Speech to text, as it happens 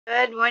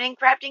Good morning,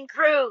 crafting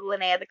crew.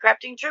 Linnea, the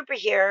crafting trooper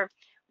here.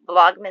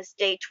 Vlogmas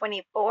day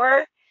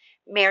 24.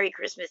 Merry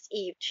Christmas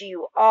Eve to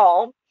you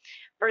all.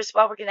 First of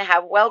all, we're going to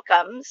have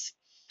welcomes.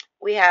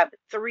 We have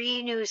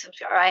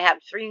I have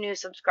three new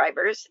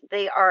subscribers.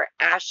 They are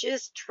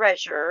Ash's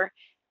Treasure,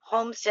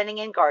 Homesteading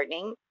and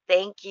Gardening.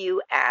 Thank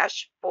you,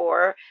 Ash,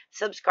 for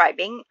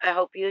subscribing. I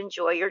hope you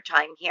enjoy your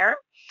time here.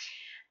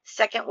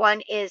 Second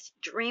one is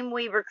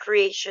Dreamweaver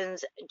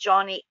Creations,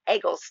 Johnny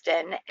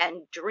Eggleston,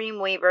 and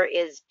Dreamweaver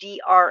is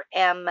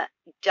DRMWVR.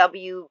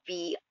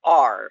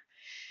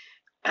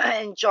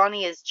 And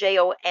Johnny is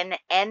JONNIE,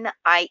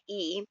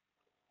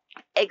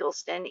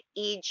 Eggleston,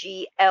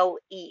 EGLESTON.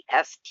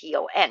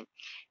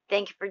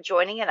 Thank you for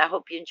joining, and I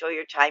hope you enjoy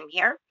your time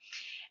here.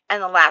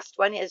 And the last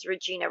one is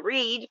Regina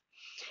Reed,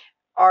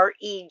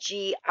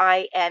 REGINA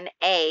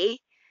REED.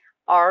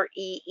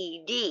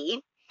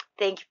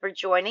 Thank you for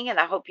joining, and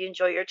I hope you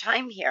enjoy your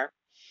time here.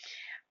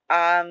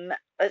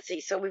 Let's see.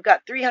 So we've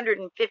got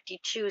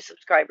 352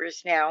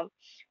 subscribers now.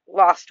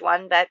 Lost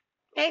one, but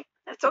hey,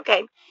 that's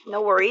okay.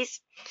 No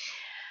worries.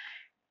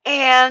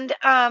 And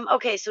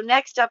okay, so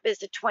next up is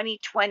the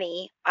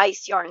 2020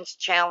 Ice Yarns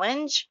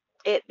Challenge.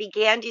 It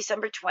began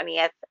December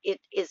 20th.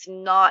 It is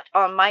not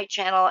on my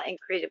channel and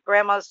Creative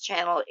Grandma's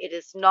channel. It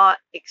is not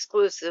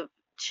exclusive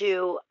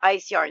to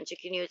Ice Yarns. You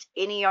can use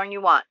any yarn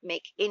you want,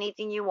 make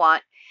anything you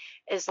want,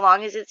 as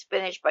long as it's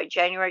finished by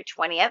January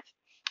 20th,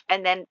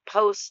 and then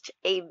post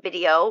a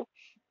video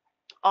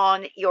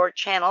on your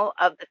channel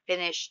of the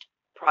finished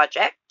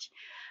project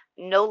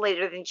no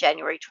later than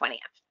January 20th.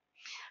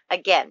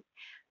 Again,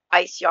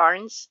 Ice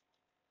Yarns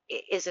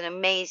is an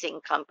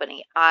amazing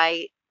company.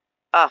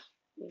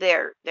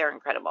 They're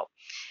incredible.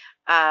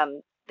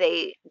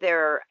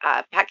 Their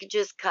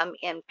packages come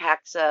in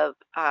packs of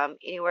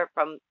anywhere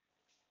from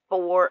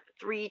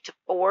 3 to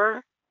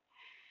 4,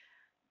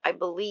 I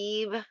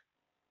believe,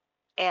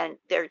 and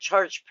they're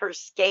charged per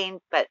skein,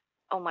 but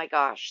oh my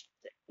gosh,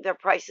 their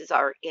prices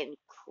are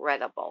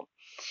incredible.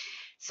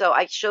 So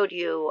I showed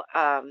you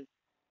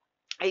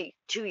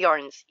 2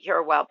 yarns here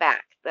a while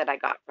back that I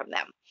got from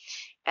them,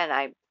 and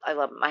I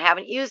love them. I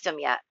haven't used them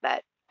yet,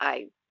 but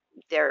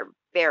they're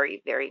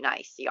very, very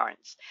nice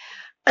yarns.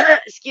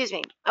 Excuse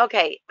me.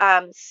 Okay.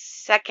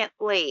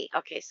 Secondly,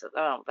 okay, so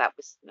that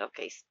was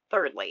okay.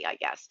 Thirdly, I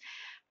guess.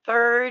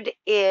 Third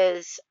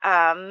is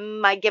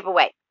my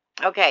giveaway.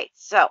 Okay,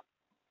 so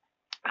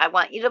I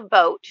want you to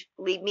vote.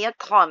 Leave me a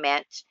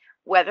comment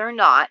whether or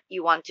not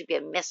you want to be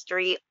a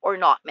mystery or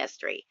not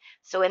mystery.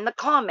 So in the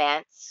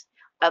comments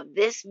of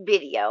this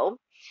video,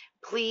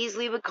 please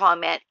leave a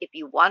comment. If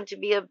you want to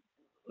be a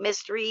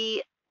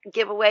mystery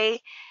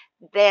giveaway,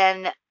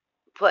 then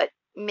put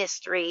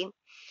mystery.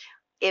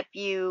 If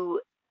you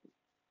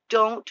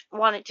don't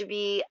want it to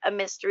be a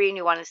mystery and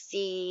you want to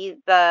see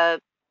the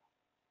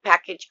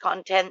package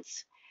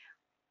contents,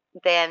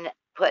 then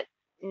put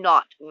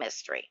not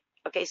mystery.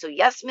 Okay, so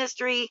yes,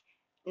 mystery,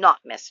 not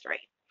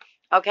mystery.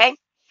 Okay,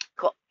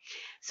 cool.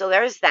 So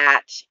there's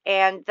that.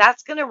 And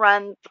that's going to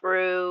run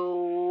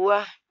through,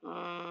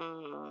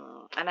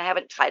 and I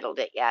haven't titled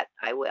it yet.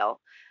 I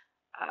will.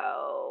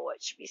 Oh,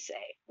 what should we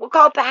say? We'll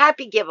call it the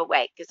happy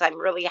giveaway because I'm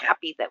really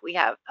happy that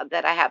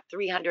I have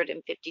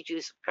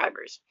 352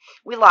 subscribers.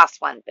 We lost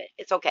one, but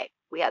it's okay.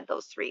 We had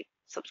those 3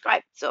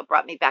 subscribed, so it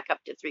brought me back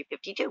up to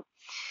 352.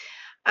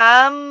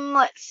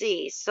 Let's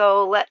see.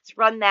 So let's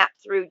run that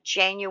through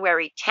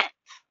January 10th.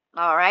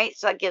 All right.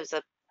 So that gives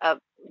a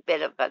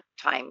bit of a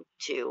time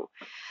to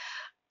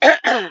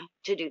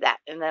to do that.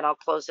 And then I'll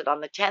close it on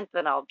the 10th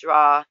and I'll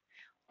draw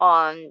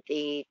on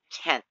the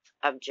 10th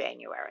of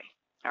January.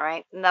 All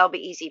right. And that'll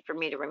be easy for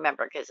me to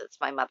remember because it's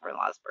my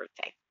mother-in-law's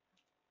birthday.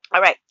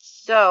 All right.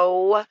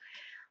 So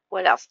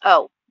what else?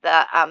 Oh,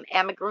 the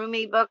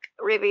amigurumi book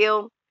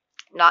review.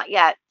 Not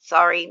yet,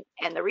 sorry.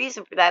 And the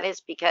reason for that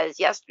is because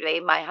yesterday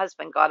my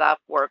husband got off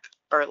work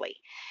early.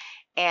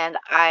 And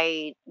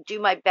I do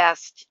my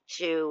best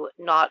to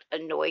not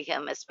annoy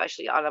him,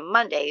 especially on a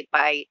Monday,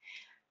 by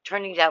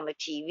turning down the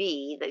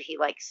TV that he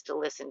likes to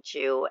listen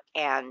to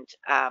and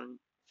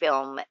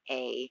film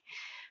a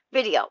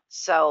video.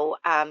 So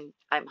I'm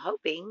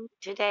hoping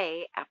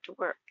today after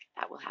work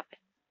that will happen.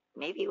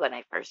 Maybe when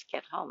I first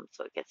get home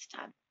so it gets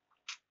done.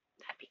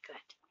 That'd be good.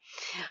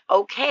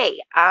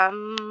 Okay,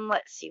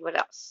 let's see what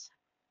else.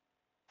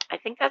 I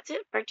think that's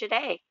it for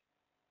today.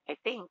 I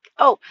think.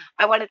 Oh,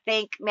 I want to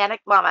thank Manic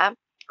Mama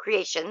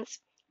Creationz,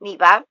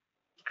 Neva.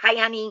 Hi,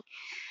 honey.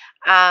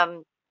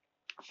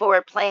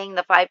 For playing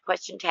the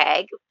 5-question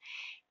tag.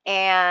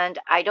 And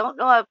I don't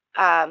know if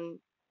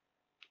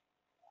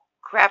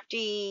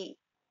Crafty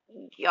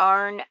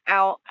Yarn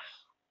Out.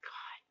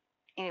 God.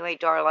 Anyway,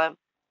 Darla,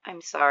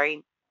 I'm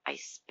sorry. I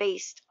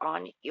spaced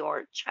on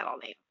your channel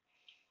name.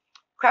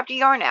 Crafty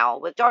Yarn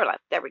Owl with Darla.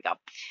 There we go.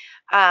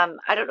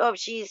 I don't know if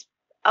she's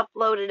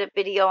uploaded a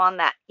video on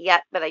that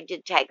yet, but I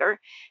did tag her.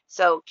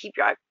 So keep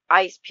your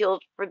eyes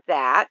peeled for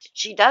that.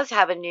 She does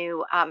have a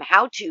new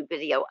how-to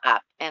video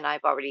up, and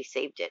I've already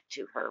saved it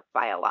to her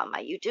file on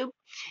my YouTube.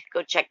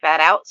 Go check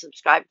that out.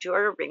 Subscribe to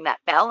her, ring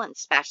that bell, and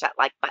smash that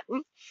like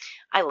button.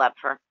 I love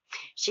her.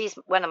 She's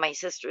one of my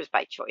sisters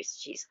by choice.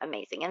 She's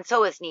amazing. And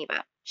so is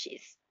Neva.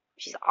 She's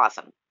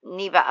awesome.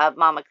 Neva of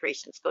Mama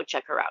Creationz. Go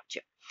check her out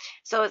too.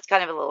 So it's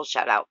kind of a little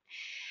shout out.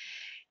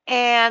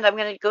 And I'm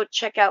going to go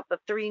check out the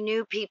 3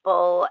 new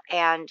people.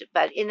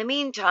 But in the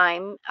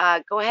meantime,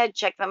 go ahead,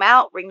 check them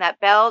out. Ring that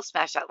bell,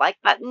 smash that like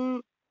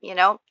button. You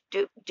know,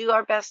 do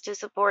our best to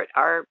support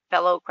our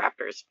fellow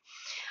crafters.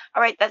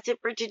 All right, that's it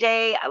for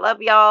today. I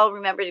love y'all.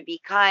 Remember to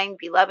be kind,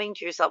 be loving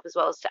to yourself as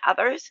well as to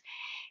others.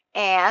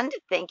 And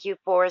thank you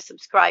for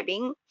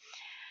subscribing,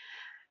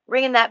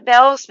 ringing that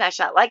bell, smash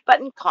that like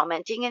button,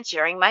 commenting, and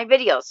sharing my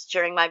videos.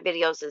 Sharing my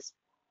videos is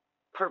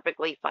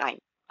perfectly fine.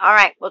 All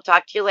right, we'll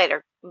talk to you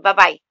later.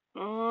 Bye-bye.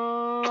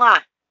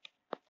 Mwah.